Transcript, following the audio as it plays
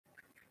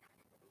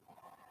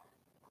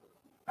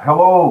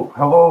Hello,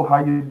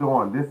 how you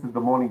doing? This is the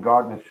Morning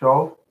Gardener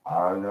Show.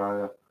 I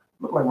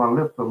look like my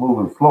lips are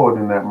moving slower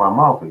than that my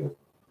mouth is,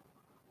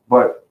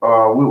 but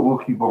we'll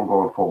keep on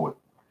going forward.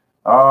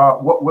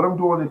 What I'm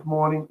doing this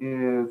morning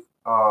is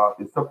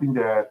something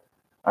that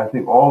I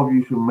think all of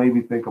you should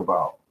maybe think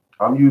about.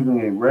 I'm using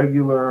a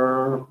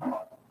regular.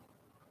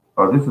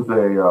 This is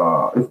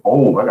it's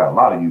old. I got a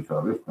lot of use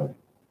out of this thing.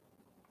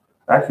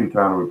 Actually,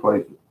 trying to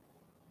replace it.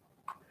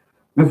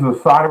 This is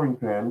a soldering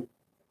pen,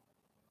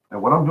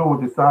 and what I'm doing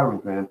with this soldering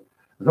pen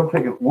is I'm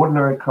taking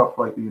ordinary cups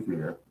like these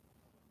here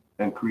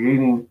and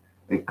creating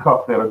a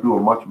cup that'll do a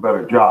much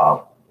better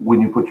job when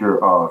you put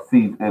your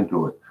seeds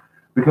into it.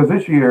 Because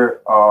this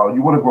year,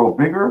 you want to grow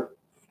bigger,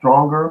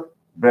 stronger,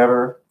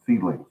 better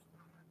seedlings.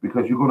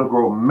 Because you're going to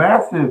grow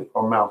massive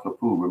amounts of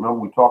food. Remember,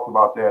 we talked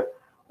about that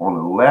on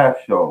the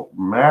last show.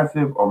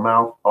 Massive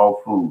amounts of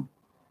food.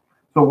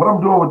 So what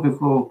I'm doing with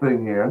this little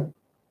thing here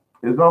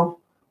is I'm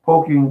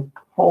poking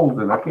holes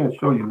in. I can't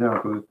show you now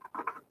because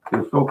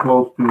it's so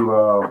close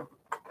to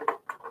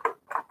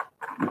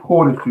the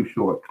cord is too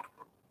short.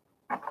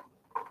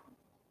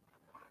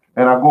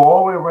 And I go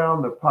all the way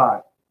around the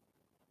pot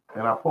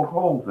and I poke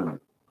holes in it.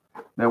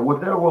 Now,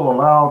 what that will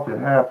allow to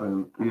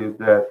happen is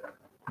that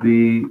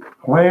the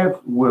plants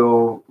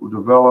will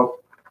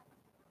develop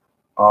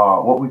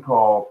what we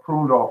call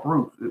pruned off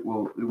roots. It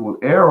will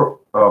air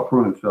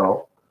prune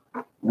itself,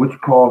 which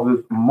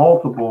causes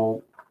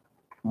multiple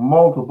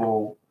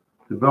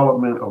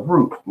development of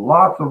roots,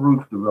 lots of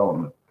roots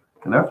development,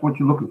 and that's what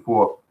you're looking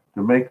for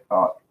to make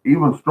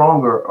even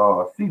stronger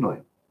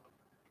seedlings.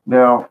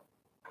 Now,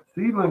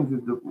 seedlings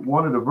is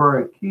one of the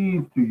very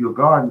keys to your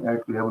garden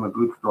actually having a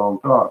good strong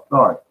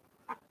start.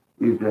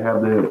 Is to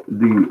have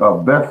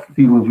the best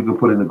seedlings you can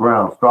put in the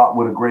ground. Start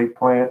with a great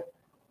plant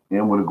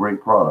and with a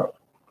great product.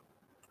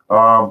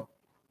 Now,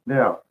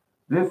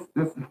 this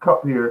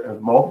cup here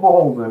has multiple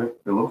holes in it.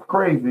 It looks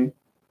crazy.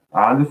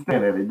 I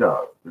understand that it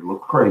does. It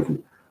looks crazy.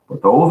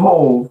 But those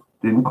holes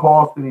didn't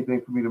cost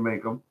anything for me to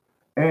make them,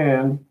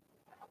 and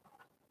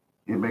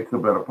it makes a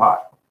better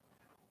pot.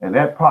 And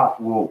that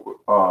pot we'll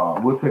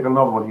take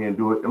another one here and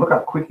do it. And look how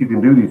quick you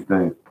can do these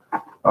things.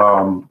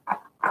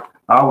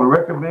 I would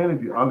recommend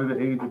if you're under the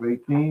age of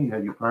 18, you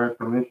have your parents'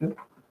 permission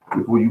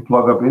before you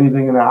plug up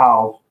anything in the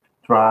house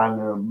trying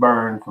to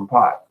burn some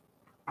pots.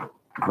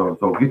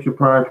 So get your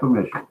parents'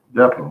 permission,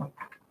 definitely.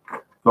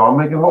 So I'm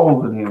making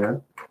holes in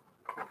here,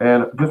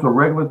 and just a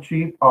regular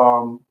cheap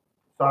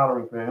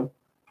soldering pen.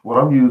 What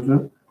I'm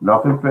using,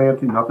 nothing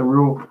fancy, nothing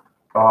real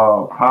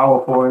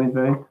powerful or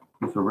anything.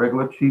 It's a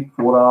regular cheap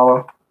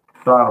 $4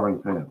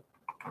 soldering pen.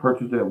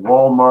 Purchased at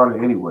Walmart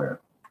or anywhere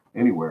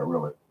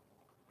really.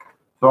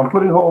 So I'm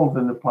putting holes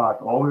in the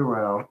pot all the way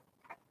around.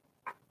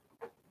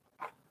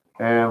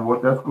 And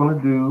what that's going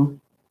to do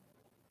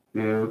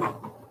is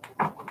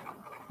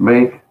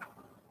make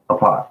a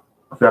pot.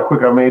 See how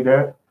quick I made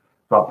that?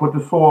 So I put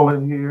the soil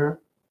in here.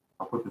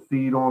 I put the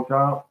seed on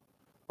top.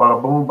 Bada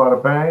boom,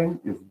 bada bang,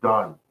 it's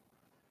done.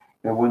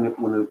 And when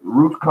the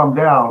roots come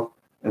down,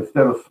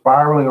 instead of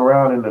spiraling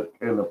around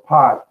in the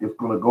pot, it's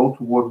going to go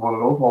towards one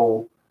of those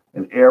holes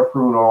and air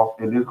prune off.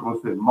 And it's going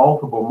to send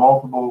multiple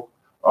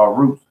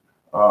roots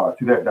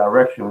to that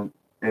direction,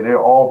 and they'll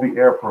all be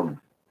air pruned.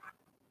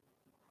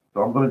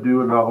 So I'm going to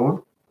do another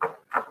one.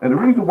 And the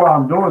reason why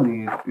I'm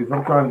doing these is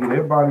I'm trying to get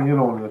everybody in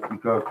on this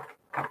because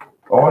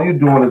all you're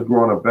doing is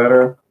growing a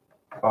better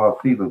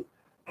seedling.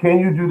 Can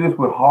you do this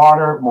with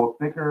harder, more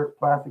thicker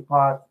plastic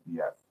pots?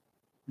 Yes,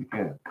 you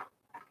can.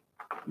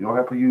 You don't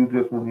have to use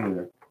this one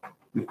here,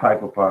 this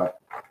type of pot.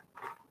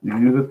 You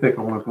can use a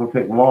thicker one. It's going to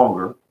take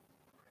longer.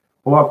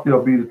 Plus,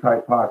 they'll be the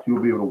type pots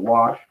you'll be able to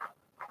wash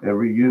and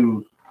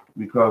reuse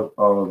because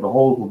the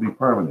holes will be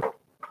permanent.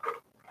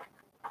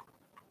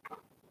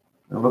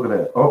 And look at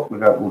that. Oh,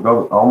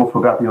 I almost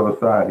forgot the other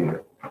side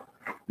here.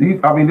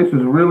 This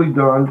is really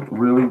done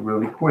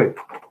really quick.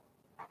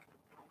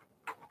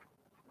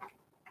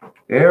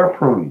 Air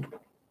pruning,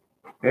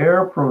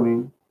 air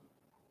pruning,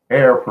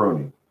 air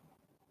pruning,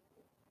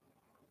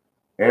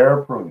 air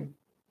pruning.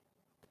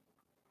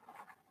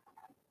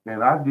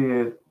 And I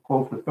did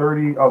close to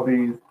 30 of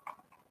these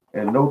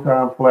in no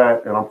time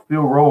flat, and I'm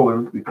still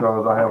rolling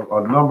because I have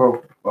a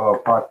number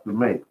of pots to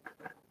make.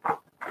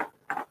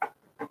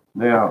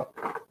 Now,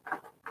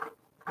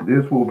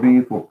 this will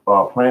be for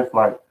plants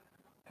like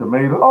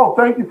tomatoes. Oh,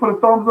 thank you for the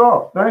thumbs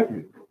up. Thank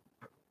you.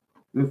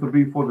 This will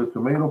be for the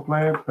tomato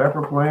plants,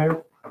 pepper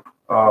plants,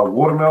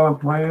 watermelon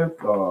plants,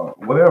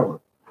 whatever.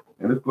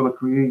 And it's going to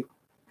create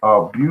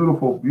a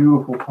beautiful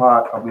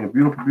pot.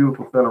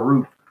 Beautiful set of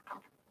roots.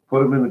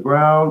 Put them in the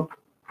ground.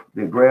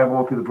 They grab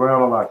onto the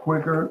ground a lot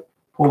quicker.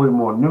 Pull in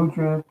more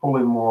nutrients, pull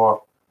in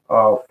more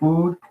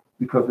food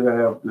because they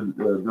have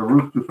the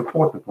roots to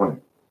support the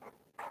plant.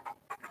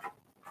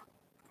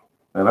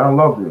 And I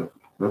love this.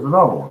 There's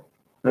another one.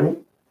 See?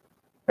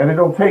 And it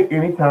don't take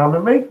any time to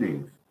make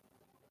these.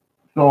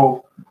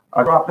 So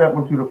I dropped that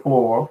one to the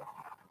floor.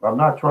 I'm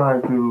not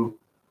trying to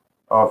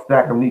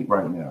stack them neat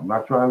right now. I'm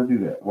not trying to do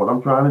that. What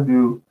I'm trying to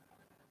do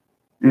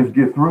is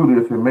get through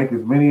this and make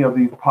as many of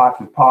these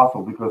pots as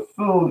possible, because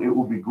soon it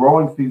will be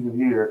growing season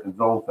here in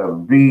Zone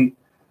 7B.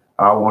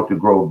 I want to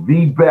grow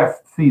the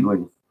best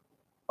seedlings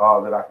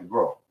that I can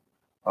grow.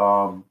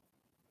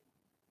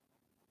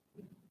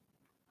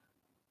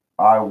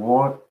 I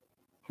want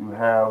to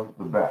have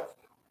the best.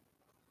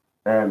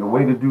 And the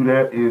way to do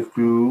that is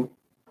to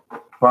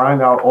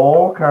find out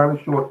all kinds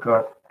of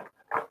shortcuts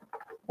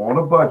on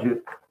a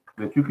budget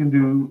that you can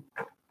do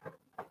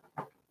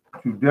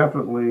to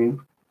definitely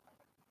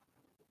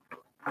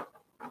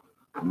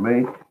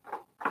make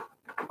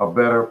a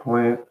better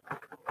plant,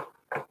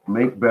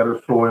 make better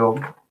soil,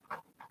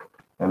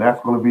 and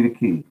that's going to be the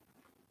key.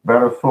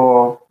 Better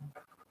soil.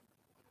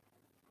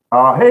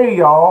 Hey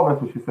y'all,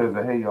 that's what she says.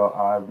 Hey y'all,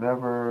 I've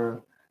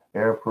never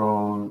air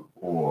pruned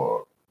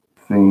or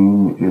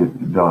seen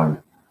it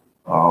done.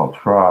 I'll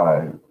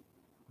try.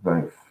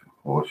 Thanks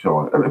for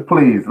showing.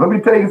 Please, let me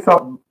tell you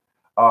something.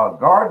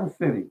 Garden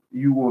City,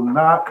 you will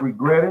not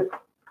regret it,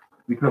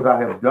 because I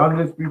have done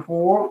this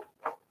before.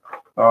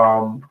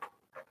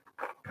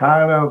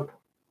 Kind of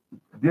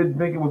didn't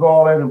think it was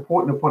all that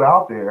important to put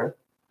out there.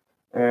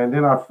 And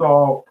then I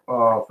saw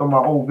some of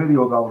my old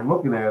videos. I was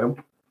looking at them,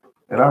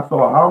 and I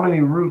saw how many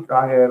roots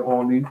I had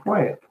on these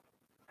plants.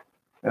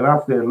 And I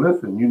said,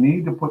 listen, you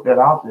need to put that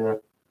out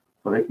there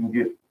so they can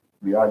get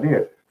the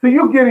idea. So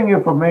you're getting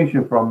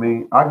information from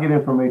me. I get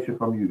information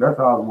from you. That's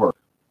how it works.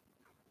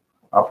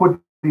 I put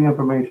the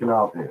information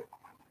out there.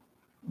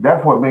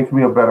 That's what makes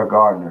me a better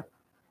gardener,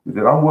 is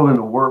that I'm willing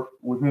to work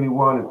with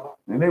anyone,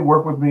 and they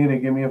work with me and they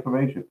give me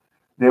information.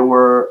 There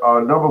were a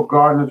number of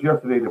gardeners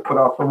yesterday that put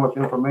out so much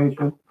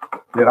information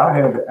that I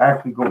had to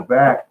actually go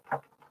back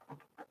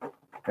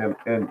and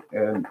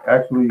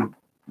actually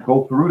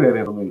go through that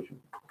information.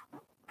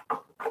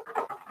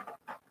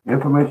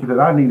 Information that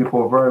I needed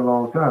for a very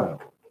long time.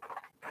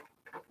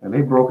 And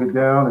they broke it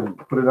down and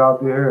put it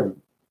out there.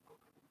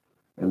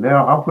 And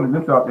now I'm putting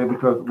this out there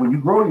because when you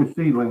grow your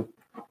seedlings,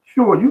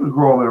 sure, you can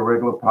grow them in a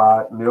regular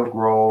pot and they'll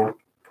grow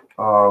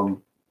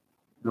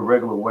the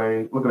regular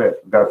way. Look at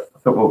that. Got a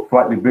simple,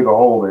 slightly bigger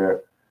hole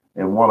there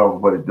in one of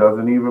them, but it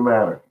doesn't even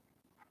matter.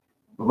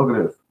 But look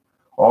at this.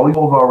 All these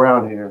holes are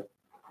around here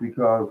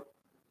because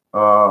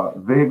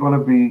they're going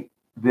to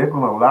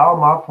allow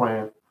my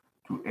plants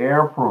to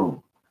air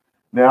prune.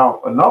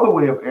 Now, another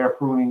way of air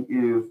pruning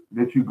is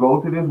that you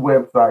go to this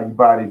website, you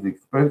buy these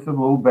expensive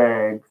little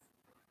bags,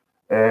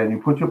 and you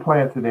put your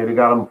plants in there. They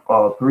got them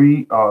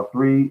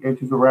 3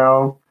 inches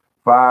around,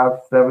 5,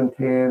 7,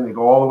 10. They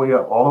go all the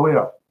way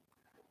up,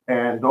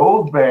 And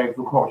those bags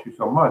will cost you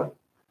some money.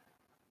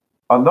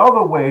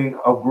 Another way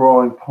of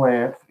growing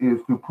plants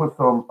is to put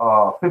some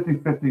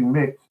 50-50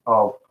 mix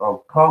of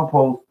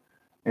compost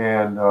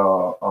and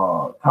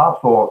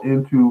topsoil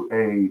into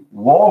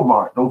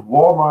those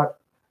Walmart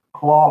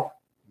cloth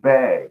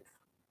bags.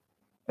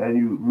 And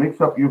you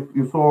mix up your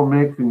soil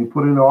mix and you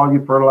put in all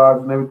your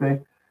fertilizers and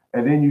everything.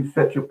 And then you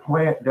set your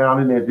plant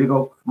down in there, dig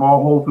a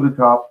small hole to the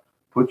top,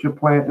 put your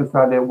plant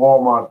inside that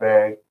Walmart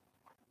bag,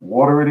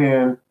 water it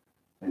in,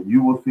 and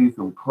you will see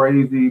some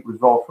crazy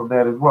results from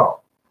that as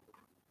well.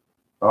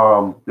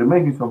 There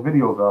may be some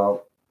videos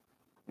out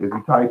if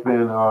you type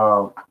in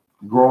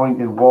growing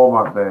in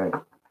Walmart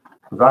bags,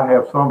 because I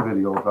have some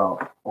videos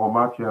out on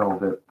my channel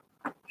that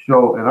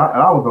show, and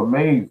I was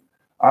amazed.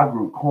 I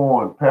grew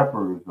corn,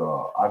 peppers,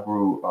 I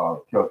grew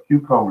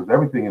cucumbers,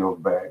 everything in those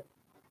bags.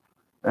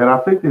 And I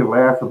think they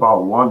last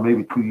about 1,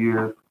 maybe 2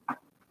 years.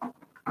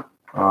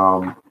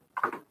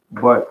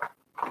 But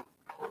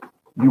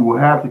you will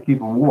have to keep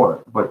them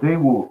watered. But they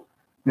will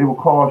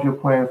cause your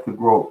plants to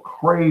grow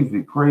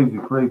crazy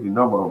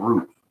number of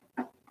roots.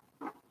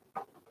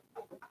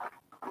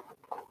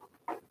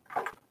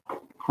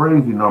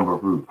 Crazy number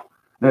of roots.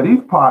 Now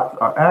these pots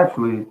are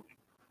actually,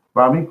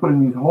 by me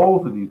putting these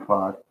holes in these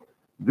pots,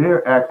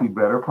 they're actually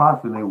better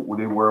pots than they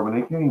were when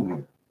they came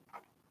here.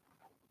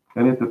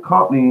 And if the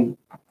company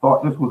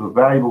thought this was a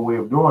valuable way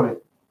of doing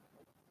it,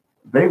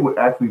 they would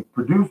actually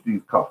produce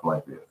these cups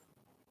like this.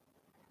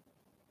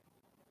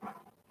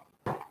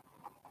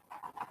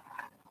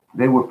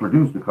 They would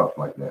produce the cups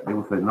like that. They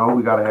would say, no,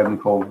 we got to have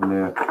these holes in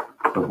there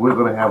because we're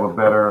going to have a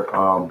better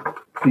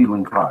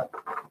seedling pot.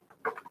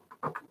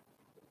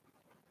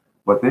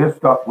 But they're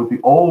stuck with the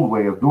old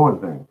way of doing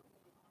things.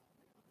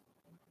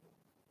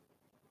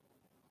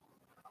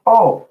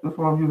 Oh, this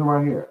one I'm using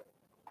right here.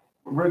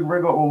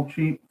 Regular old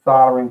cheap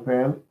soldering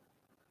pen.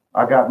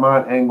 I got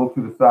mine angled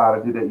to the side.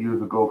 I did that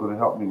years ago because it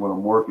helped me when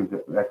I'm working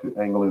to actually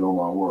angle it on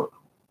my work.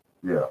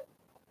 Yeah.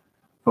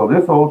 So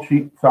this old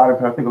cheap soldering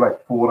pen, I think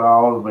like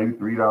 $4, maybe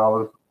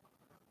 $3.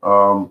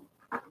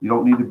 You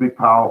don't need the big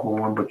powerful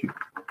one, but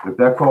if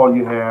that's all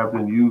you have,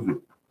 then use it.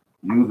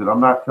 Use it. I'm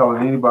not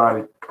telling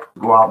anybody to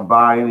go out and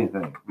buy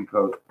anything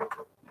because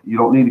you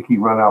don't need to keep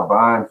running out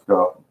buying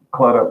stuff,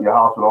 clutter up your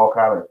house with all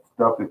kind of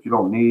stuff that you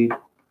don't need.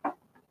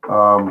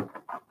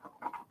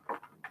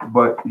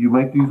 But you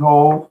make these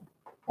holes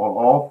on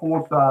all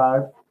 4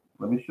 sides.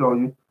 Let me show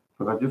you,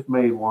 because I just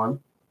made one.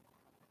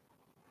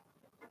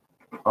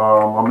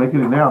 I'm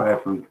making it now,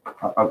 actually.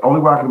 Only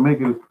way I can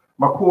make it is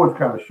my cord's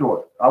kind of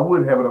short. I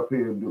would have it up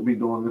here and be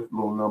doing this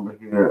little number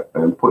here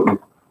and putting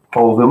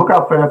holes in. Look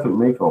how fast it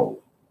makes holes.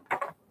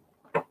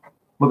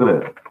 Look at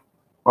that.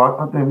 Oh,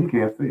 I think you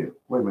can't see it.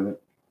 Wait a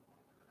minute.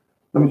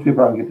 Let me see if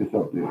I can get this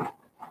up there.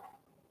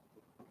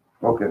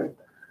 Okay.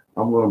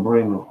 I'm going to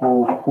bring the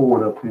whole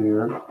cord up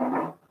here.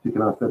 See,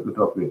 can I set this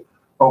up here?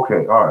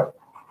 Okay, all right.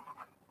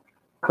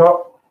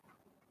 Cup,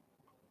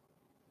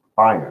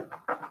 iron.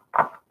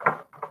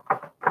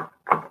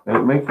 And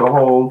it makes the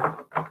holes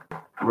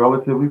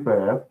relatively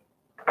fast.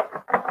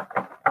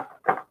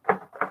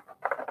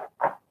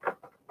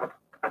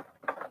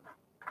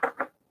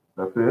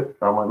 That's it.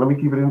 Let me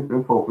keep it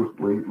in focus.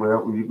 Wait,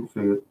 where you can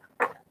see it.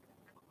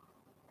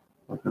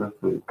 What can I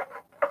see?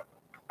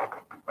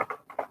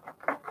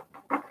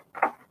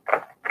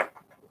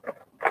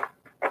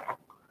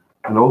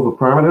 And those are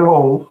permanent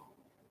holes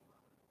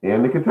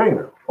in the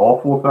container.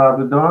 All 4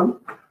 sides are done.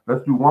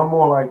 Let's do one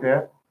more like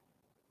that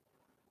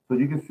so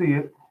you can see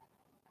it.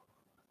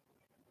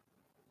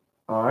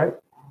 All right.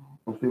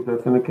 Let's see if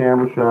that's in the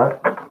camera shot.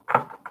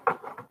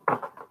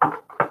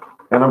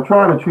 And I'm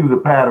trying to choose a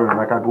pattern.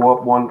 Like I go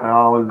up one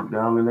aisle and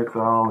down the next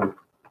aisle.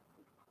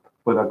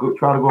 But I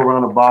try to go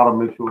around the bottom,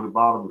 make sure the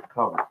bottom is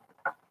covered.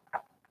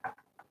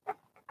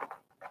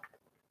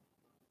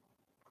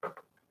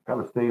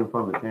 Gotta stay in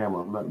front of the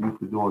camera. I'm not used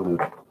to doing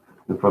this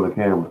in front of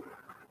the camera.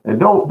 And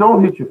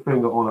don't hit your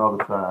finger on the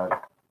other side.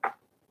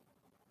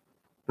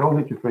 Don't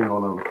hit your finger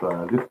on the other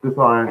side. This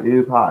iron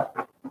is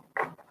hot.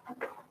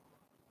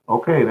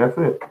 Okay, that's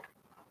it.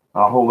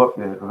 I'll hold up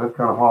there because that's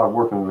kind of hard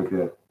working like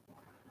that.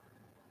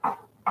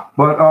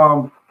 But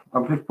I'm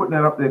just putting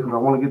that up there because I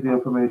want to get the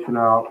information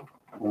out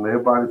and let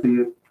everybody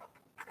see it.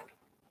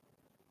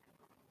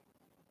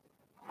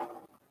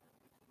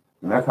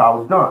 And that's how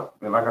it's done.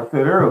 And like I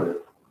said earlier,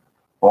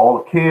 all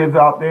the kids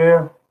out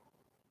there,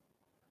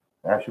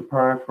 ask your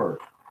parents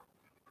first.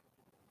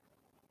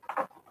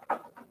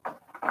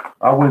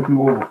 I went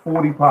through over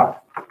 40 pots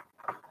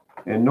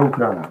in no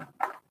time.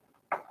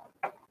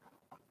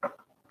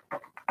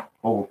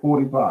 Over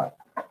 40 pots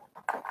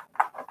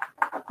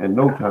in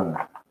no time.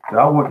 So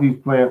I want these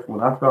plants,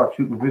 when I start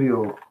shooting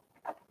videos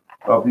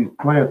of these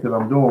plants that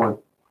I'm doing,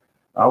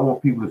 I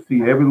want people to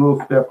see every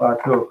little step I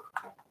took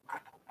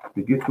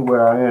to get to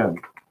where I am.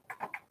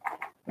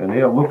 And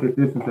they'll look at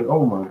this and say,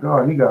 oh my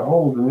God, he got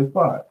holes in this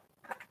pot.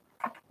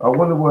 I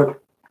wonder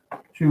what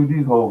chewed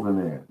these holes in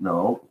there.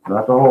 No, it's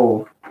not the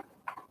holes.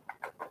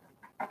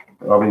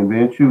 I mean,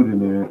 being chewed in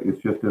there.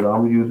 It's just that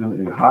I'm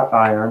using a hot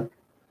iron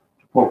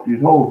to poke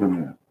these holes in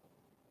there.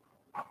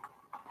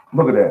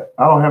 Look at that.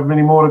 I don't have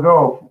many more to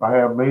go. I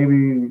have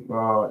maybe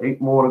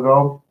 8 more to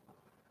go.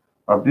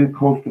 I did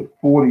close to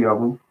 40 of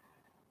them.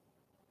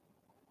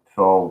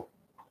 So,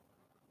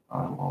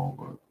 I'm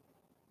over.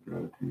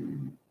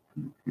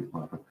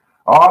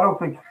 Oh, I don't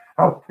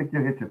think you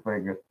hit your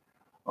finger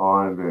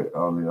on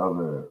the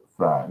other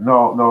side.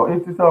 No,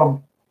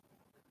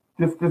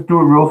 it's just do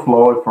it real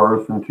slow at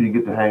first until you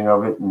get the hang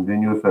of it, and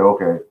then you'll say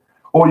okay.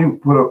 Or you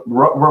put a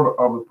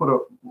put a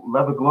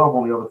leather glove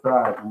on the other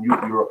side, and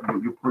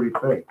you're pretty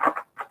safe.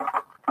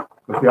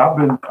 But see, I've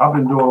been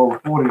doing over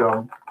 40 of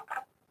them,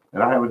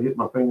 and I haven't hit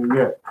my finger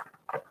yet.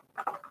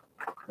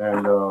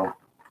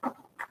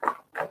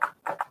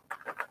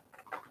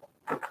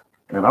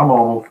 And I'm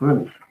almost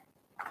finished.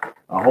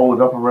 I hold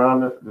it up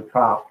around the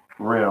top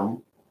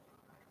rim.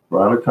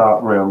 Around the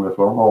top rim, that's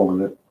what I'm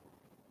holding it.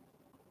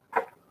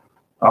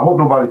 I hope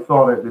nobody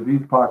saw that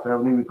these pots I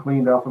haven't even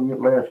cleaned out from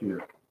last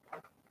year.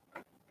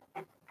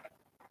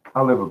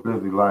 I live a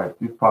busy life.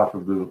 These pots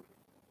will do.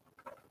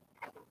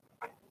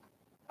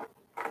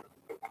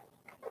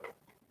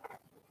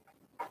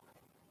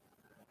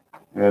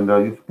 And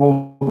you're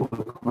supposed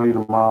to clean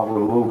them out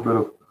with a little bit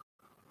of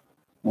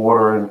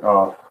water and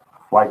a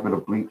slight bit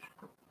of bleach.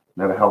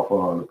 That'll help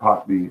the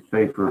pot be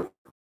safer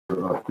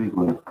for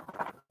seedlings.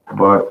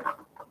 But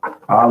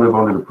I live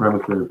under the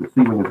premise that if the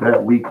seedling is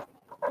that weak,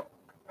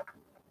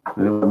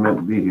 then it was meant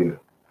to be here.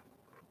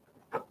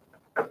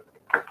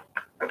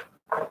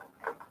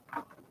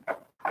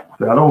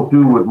 So I don't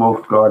do what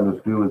most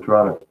gardeners do and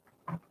try to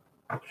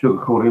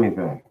sugarcoat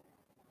anything,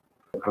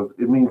 because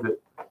it means that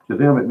to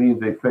them it means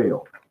they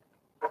failed.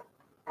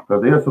 So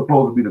they're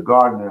supposed to be the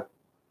gardener.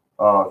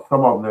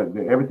 Some of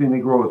them, everything they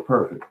grow is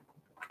perfect.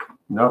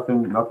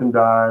 Nothing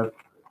dies.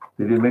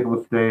 They didn't make a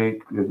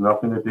mistake. There's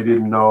nothing that they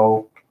didn't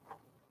know.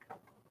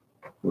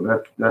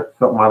 So that's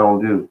something I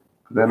don't do.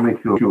 That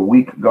makes you a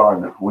weak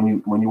gardener when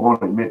you want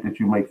to admit that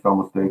you make some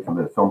mistakes and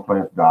that some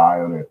plants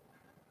die,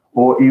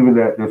 or even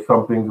that there's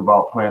some things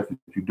about plants that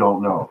you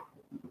don't know.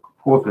 Of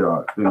course there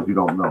are things you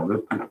don't know.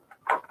 You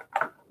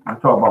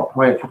talk about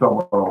plants, you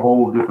talk about a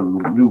whole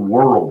different new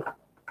world.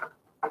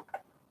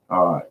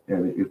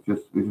 And it's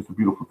just a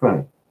beautiful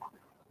thing.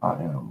 I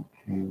am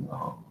king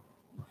of.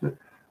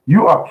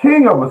 You are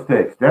king of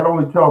mistakes. That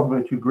only tells me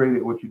that you're great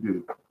at what you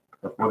do.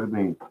 That's what it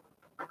means.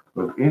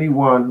 Because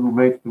anyone who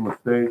makes the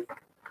mistake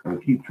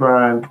and keep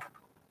trying,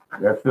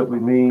 that simply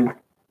means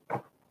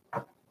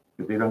that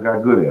they done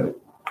got good at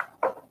it.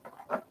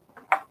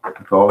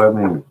 That's all that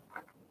means.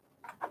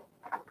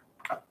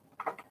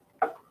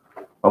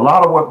 A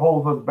lot of what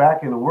holds us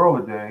back in the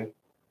world today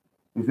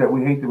is that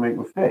we hate to make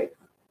mistakes.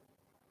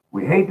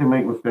 We hate to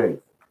make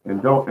mistakes and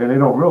they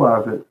don't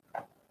realize that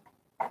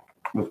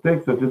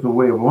mistakes are just a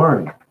way of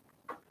learning.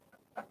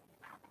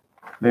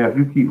 Now, if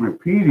you keep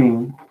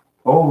repeating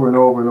over and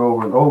over and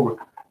over and over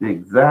the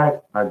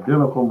exact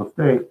identical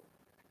mistake,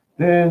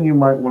 then you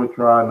might want to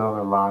try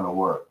another line of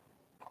work.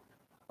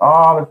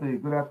 Let's see.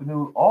 Good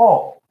afternoon,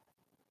 all.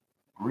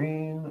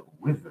 Green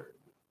Wizard.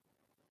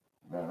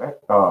 Now, that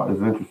is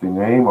an interesting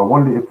name. I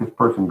wonder if this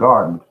person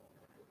gardens.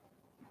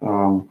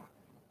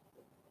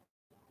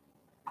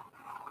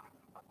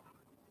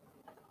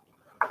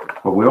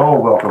 But we're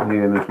all welcome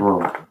here in this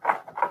room.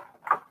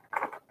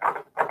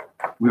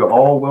 We are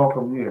all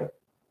welcome here.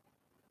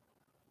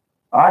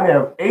 I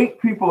have 8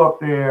 people up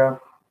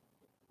there,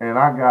 and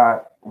I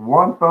got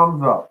 1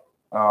 thumbs up.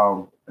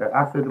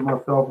 I said to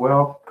myself,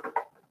 well,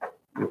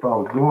 if I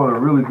was doing a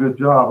really good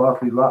job, I'd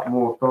see a lot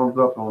more thumbs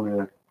up on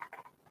there.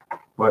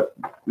 But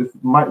this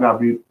might not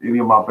be any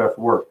of my best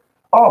work.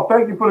 Oh,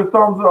 thank you for the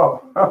thumbs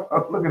up.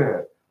 Look at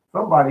that.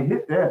 Somebody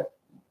hit that.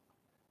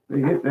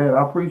 They hit that.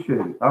 I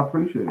appreciate it. I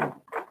appreciate it.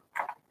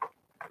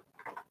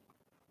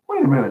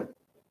 Wait a minute.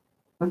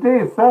 Today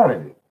is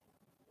Saturday.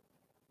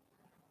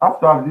 I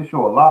started this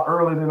show a lot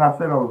earlier than I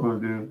said I was going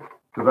to do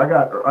because I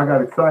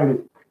got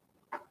excited,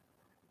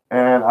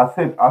 and I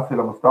said I'm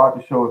gonna start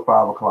the show at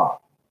 5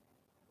 o'clock.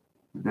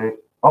 Today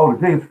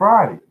is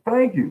Friday.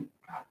 Thank you.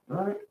 All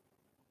right.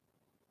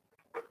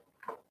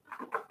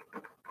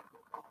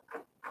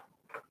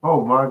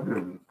 Oh my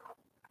goodness.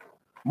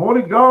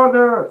 Morning,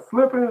 Gardener.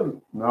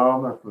 Slipping? No,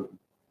 I'm not slipping.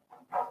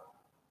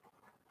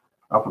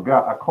 I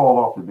forgot. I called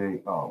off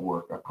today.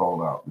 Work. I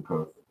called out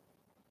because,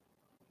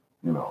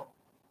 we're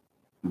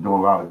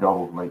doing a lot of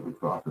doubles lately,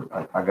 so I said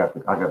I got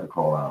to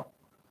call out.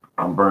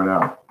 I'm burned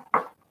out.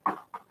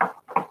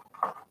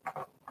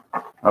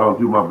 I don't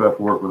do my best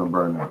work when I'm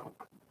burned out.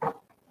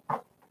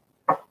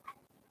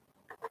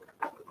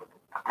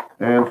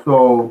 And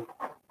so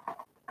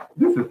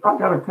I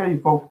gotta tell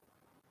you folks,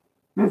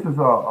 this is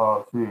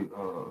what's it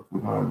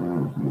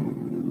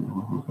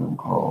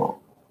called?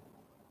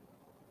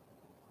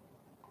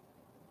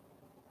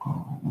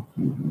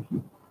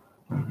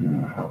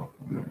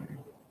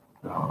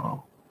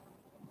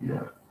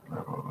 Yes,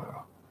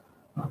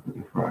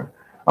 it's Friday.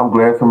 I'm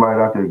glad somebody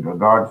out there,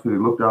 Garden City,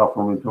 looked out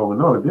for me and told me,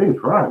 no, today is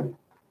Friday.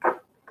 I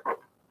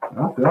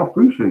said, I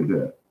appreciate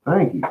that.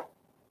 Thank you.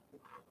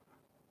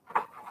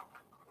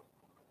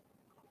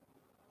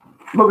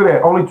 Look at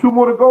that. Only 2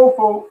 more to go,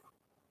 folks.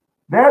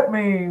 That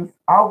means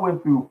I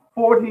went through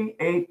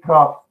 48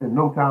 cups in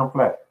no time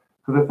flat.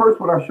 Because at first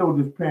when I showed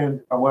this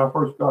pen, when I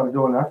first started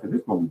doing it, I said,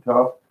 this is going to be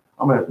tough.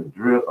 I'm going to have to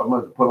drill. I'm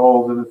going to have to put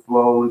holes in it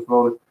slowly.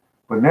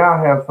 But now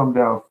I have some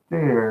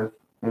downstairs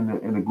in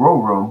the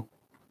grow room.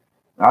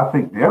 I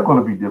think they're going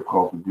to be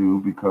difficult to do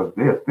because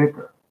they're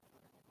thicker.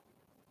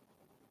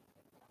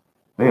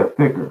 They are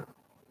thicker.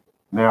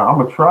 Now I'm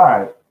gonna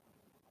try it.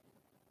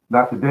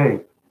 Not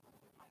today,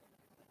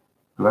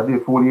 because I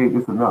did 48.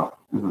 It's enough.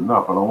 It's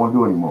enough. I don't want to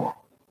do anymore.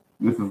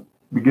 This is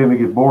beginning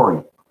to get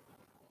boring.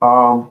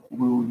 Will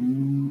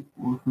you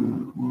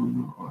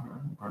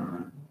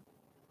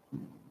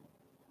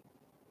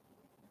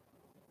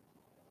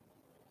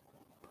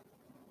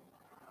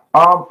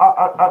I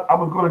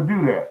was going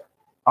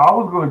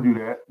to do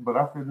that. But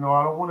I said, no,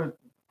 I don't want to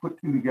put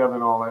 2 together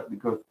and all that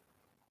because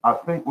I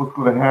think what's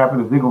going to happen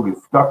is they're going to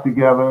get stuck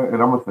together,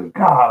 and I'm going to say,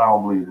 God, I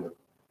don't believe this.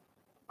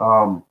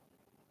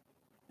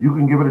 You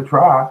can give it a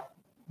try,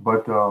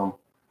 but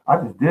I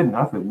just didn't.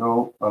 I said,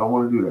 no, I don't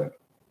want to do that.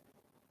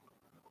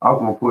 I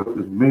was going to put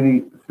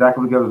stack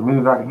them together as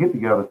many as I could get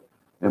together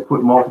and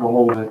put multiple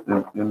holes in.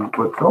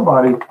 But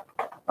somebody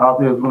out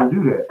there is going to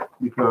do that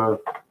because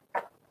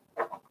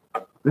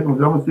I'm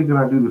going to see can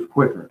I do this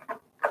quicker.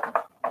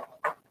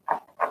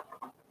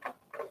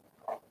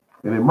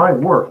 And it might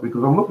work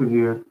because I'm looking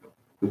here.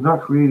 It's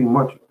not creating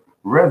much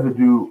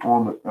residue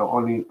on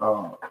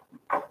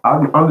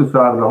the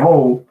underside of the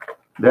hole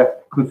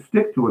that could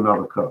stick to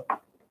another cup.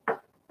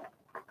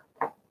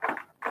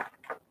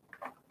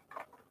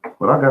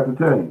 But I got to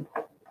tell you,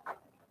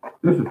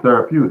 this is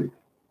therapeutic.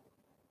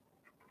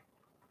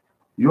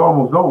 You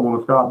almost don't want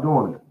to stop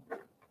doing it.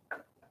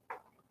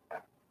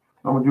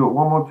 I'm going to do it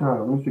one more time.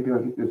 Let me see if I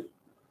can get this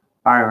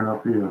iron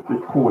up here.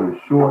 This cord is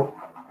short.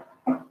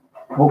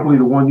 Hopefully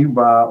the one you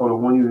buy or the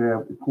one you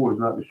have, the cord is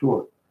not the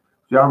short.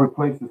 See, I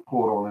replaced this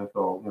cord on it,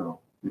 so,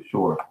 it's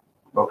shorter.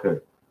 Okay.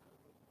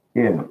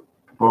 In.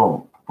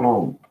 Boom.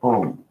 Boom.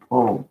 Boom.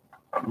 Boom.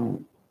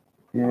 Boom.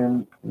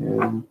 In.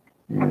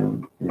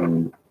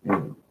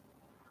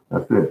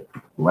 That's it.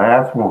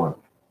 Last one.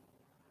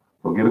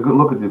 So get a good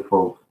look at this,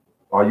 folks.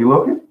 Are you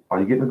looking? Are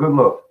you getting a good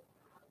look?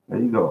 There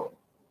you go.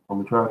 I'm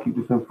going to try to keep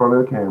this in front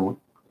of the camera.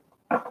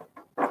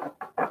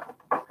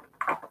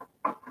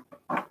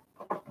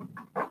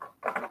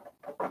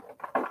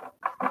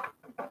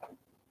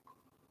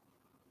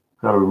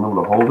 Got to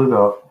remember to hold it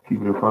up,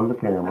 keep it in front of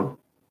the camera.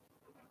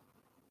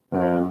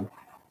 And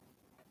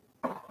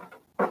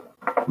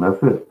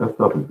that's it. That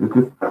stuff is, it's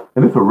just,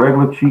 and it's a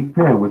regular cheap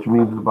pen, which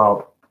means it's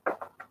about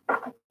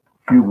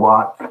few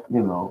watts,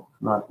 you know,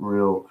 it's not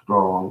real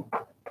strong.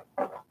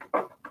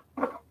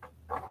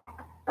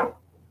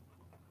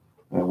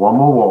 And one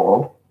more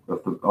wall.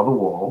 That's the other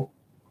wall.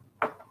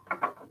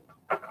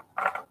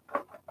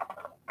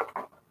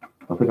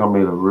 I think I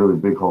made a really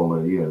big hole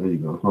there. Yeah, there you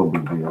go. It's no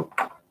big deal.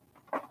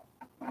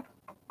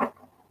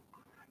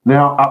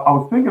 Now, I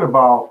was thinking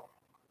about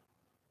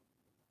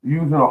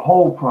using a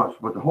hole punch,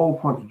 but the hole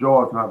punch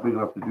jaw is not big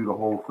enough to do the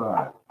whole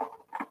side.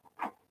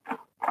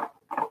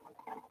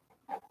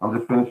 I'm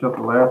just finishing up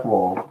the last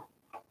wall.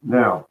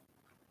 Now,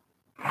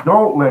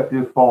 don't let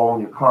this fall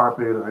on your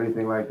carpet or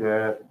anything like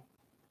that,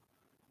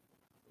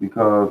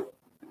 because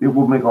it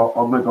will make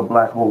a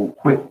black hole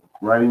quick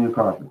right in your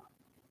carpet.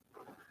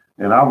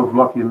 And I was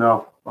lucky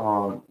enough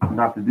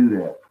not to do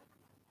that.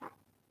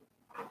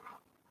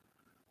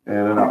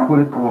 And then I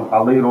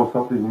lay it on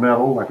something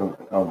metal, like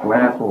a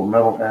glass or a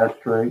metal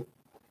ashtray.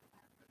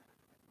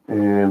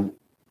 And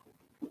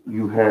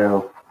you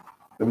have,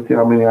 let me tell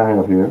you how many I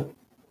have here.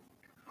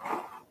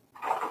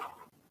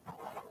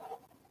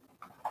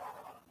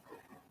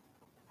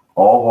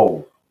 All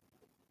holes.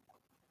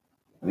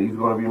 And these are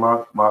going to be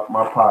my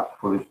pots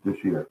for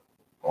this year.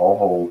 All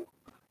holes.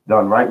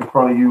 Done right in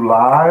front of you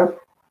live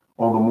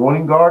on the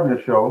Morning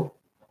Gardener Show.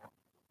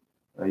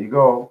 There you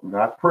go.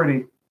 Not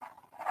pretty,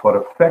 but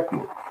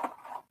effective.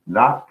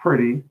 Not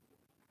pretty.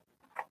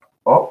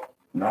 Oh,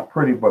 not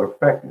pretty, but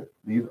effective.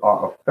 These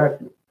are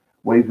effective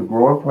ways of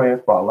growing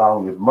plants by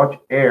allowing as much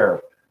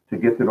air to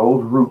get to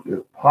those roots as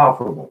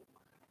possible.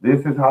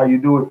 This is how you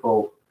do it,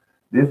 folks.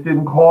 This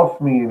didn't cost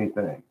me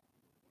anything.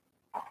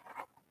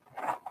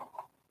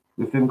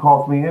 This didn't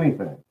cost me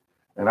anything.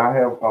 And I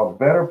have a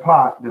better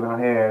pot than I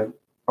had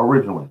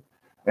originally.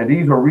 And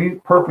these are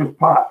repurposed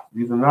pots.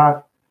 These are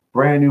not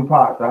brand new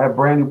pots. I have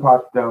brand new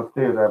pots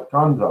downstairs. I have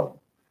tons of them.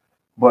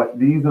 But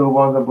these are the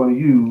ones I'm going to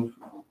use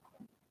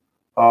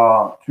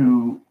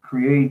to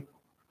create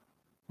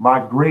my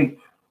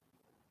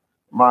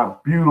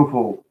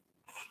beautiful,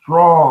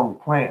 strong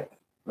plants.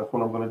 That's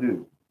what I'm going to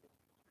do.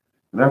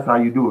 And that's how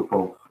you do it,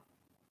 folks.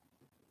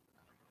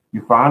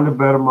 You find a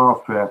better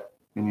mousetrap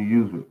and you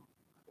use it.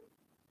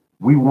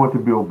 We want to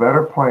build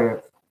better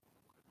plants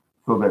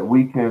so that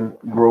we can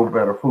grow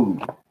better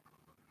food.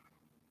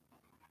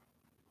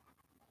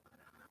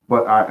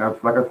 But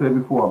like I said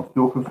before, I'm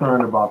still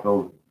concerned about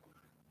those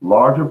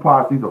larger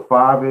pots. These are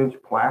 5-inch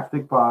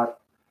plastic pots.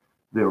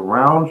 They're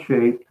round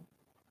shaped,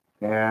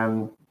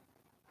 and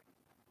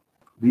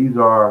these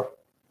are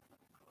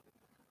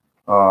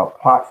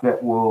pots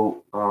that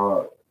will,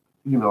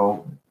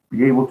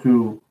 be able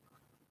to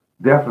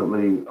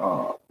definitely,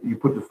 you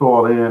put the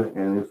soil in,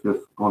 and it's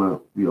just going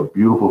to be a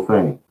beautiful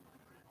thing.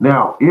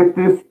 Now, if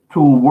this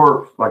tool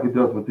works like it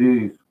does with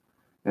these,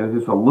 and it's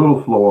just a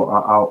little slower,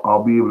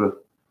 I'll be able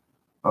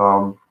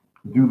to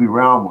do the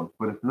round ones.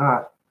 But if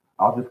not,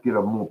 I'll just get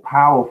a more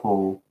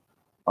powerful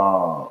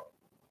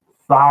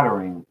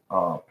soldering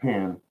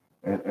pen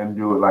and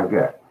do it like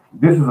that.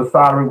 This is a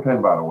soldering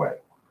pen, by the way,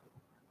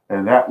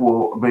 and that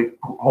will make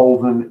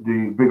holes in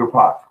the bigger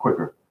pots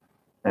quicker.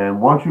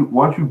 And once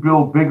you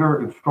build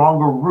bigger and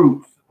stronger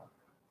roots,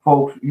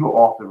 folks, you're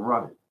off and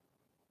running.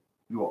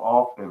 You're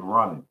off and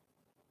running.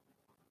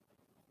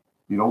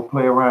 You don't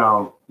play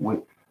around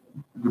with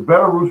the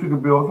better roots you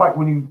can build. It's like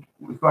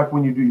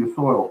when you do your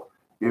soil.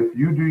 If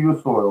you do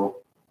your soil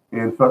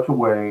in such a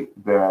way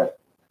that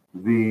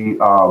the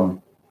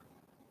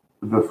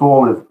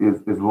soil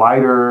is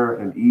lighter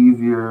and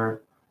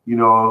easier,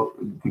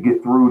 to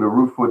get through, the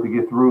root foot to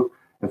get through,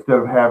 instead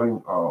of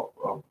having a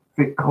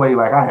thick clay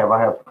like I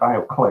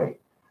have clay.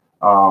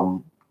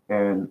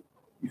 And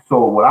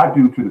so what I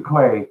do to the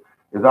clay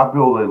is I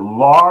build a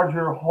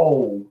larger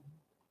hole,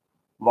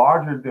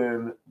 larger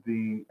than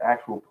the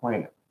actual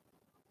plant.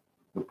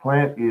 The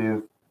plant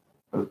is,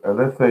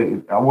 let's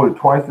say, I want it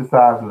twice the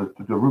size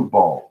of the root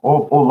ball,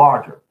 or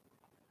larger.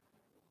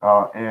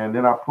 And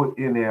then I put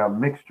in there a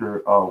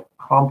mixture of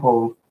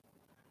compost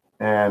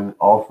and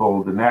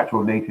also the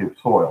natural native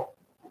soil.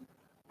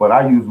 But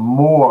I use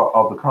more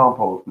of the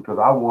compost because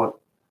I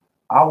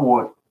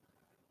want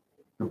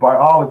the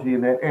biology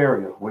in that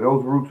area where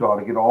those roots are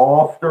to get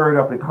all stirred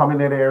up and come in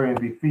that area and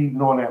be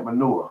feeding on that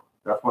manure.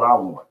 That's what I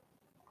want.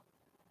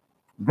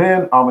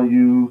 Then I'm going to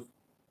use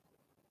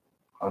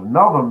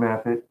another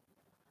method,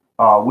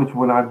 which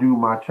when I do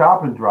my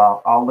chop and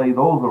drop, I'll lay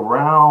those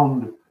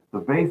around the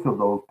base of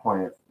those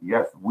plants.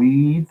 Yes,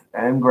 weeds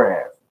and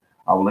grass.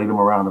 I'll lay them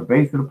around the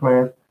base of the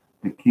plants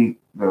to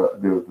keep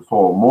the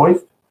soil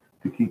moist,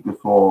 to keep the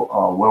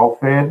soil well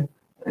fed,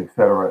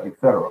 etc.,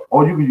 etc.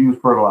 Or you could use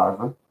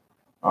fertilizer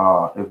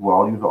as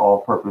well. Use an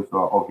all-purpose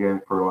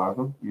organic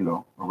fertilizer,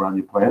 around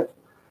your plants,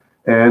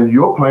 and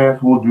your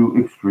plants will do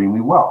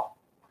extremely well.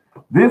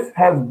 This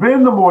has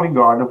been the Morning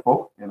Gardener,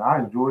 folks, and I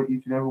enjoy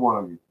each and every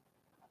one of you.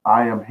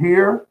 I am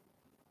here.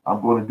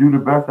 I'm going to do the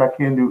best I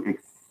can to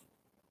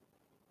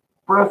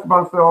express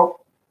myself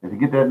and to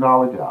get that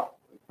knowledge out.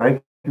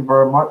 Thank you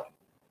very much.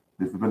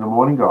 This has been the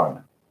Morning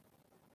Gardener.